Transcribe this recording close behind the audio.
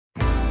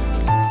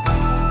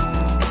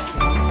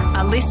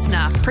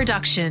listener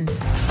production.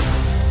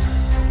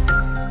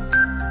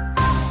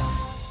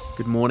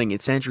 Good morning,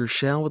 it's Andrew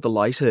Shell with the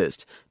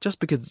latest. Just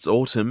because it's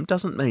autumn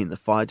doesn't mean the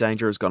fire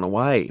danger has gone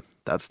away.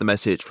 That's the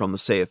message from the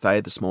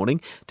CFA this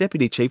morning.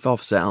 Deputy Chief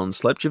Officer Alan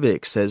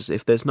Slepčević says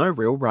if there's no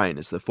real rain,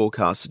 as the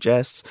forecast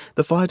suggests,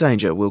 the fire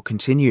danger will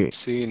continue.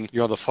 Seeing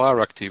the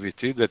fire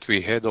activity that we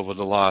had over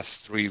the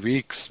last 3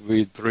 weeks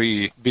with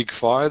 3 big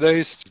fire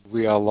days,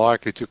 we are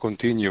likely to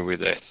continue with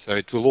that. So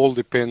it will all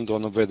depend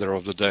on the weather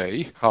of the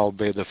day, how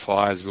bad the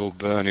fires will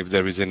burn if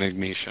there is an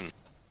ignition.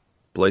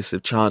 Police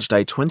have charged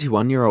a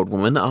 21-year-old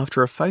woman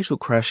after a fatal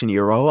crash in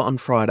Euroa on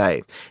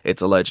Friday.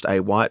 It's alleged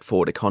a white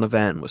Ford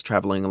Econovan was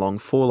travelling along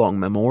Forlong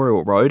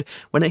Memorial Road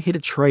when it hit a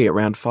tree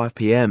around 5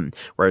 p.m,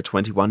 where a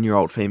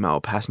 21-year-old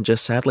female passenger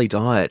sadly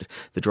died.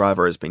 The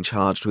driver has been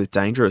charged with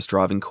dangerous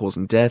driving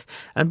causing death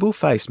and will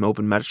face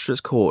Melbourne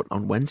Magistrates Court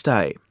on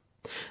Wednesday.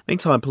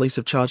 Meantime, police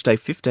have charged a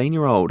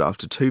 15-year-old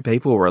after 2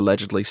 people were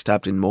allegedly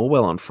stabbed in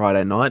Morwell on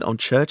Friday night on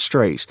Church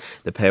Street.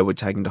 The pair were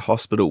taken to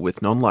hospital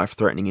with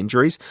non-life-threatening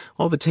injuries,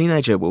 while the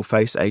teenager will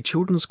face a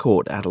children's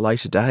court at a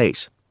later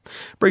date.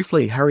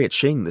 Briefly, Harriet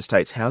Shing, the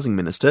state's housing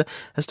minister,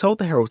 has told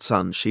the Herald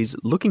Sun she's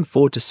looking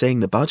forward to seeing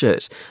the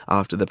budget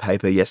after the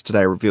paper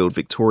yesterday revealed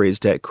Victoria's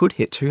debt could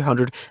hit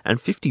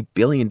 $250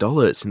 billion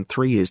in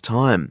 3 years'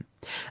 time.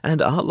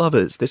 And art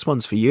lovers, this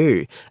one's for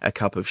you. A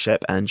Cup of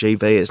Shep and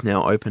GV is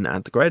now open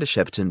at the Greater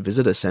Shepparton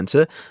Visitor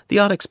Centre. The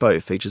Art Expo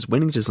features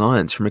winning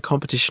designs from a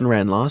competition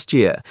ran last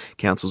year.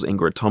 Council's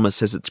Ingrid Thomas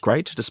says it's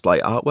great to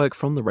display artwork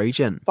from the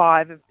region.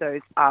 5 of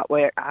those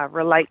artwork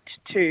relate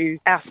to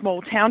our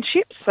small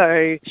townships,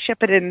 so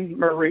Shepparton,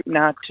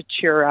 Mooroopna,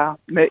 Tatura,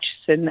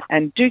 Murchison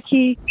and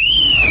Dookie.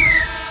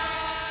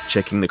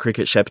 Checking the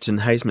cricket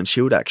Shepparton Hazeman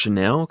Shield action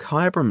now,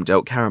 Kyabram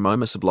dealt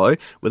Karamomas a blow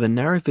with a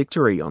narrow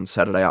victory on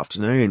Saturday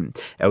afternoon.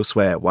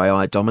 Elsewhere,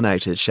 Waiai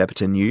dominated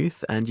Shepparton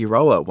Youth and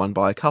Euroa won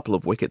by a couple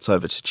of wickets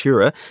over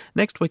Tatura.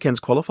 Next weekend's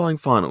qualifying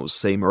finals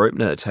see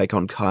Mooroopna take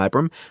on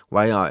Kyabram,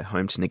 Waiai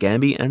home to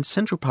Nagambie and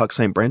Central Park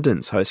St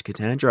Brendan's host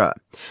Katandra.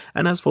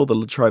 And as for the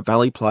Latrobe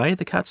Valley play,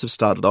 the Cats have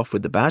started off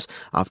with the bat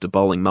after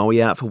bowling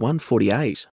Moe out for 148.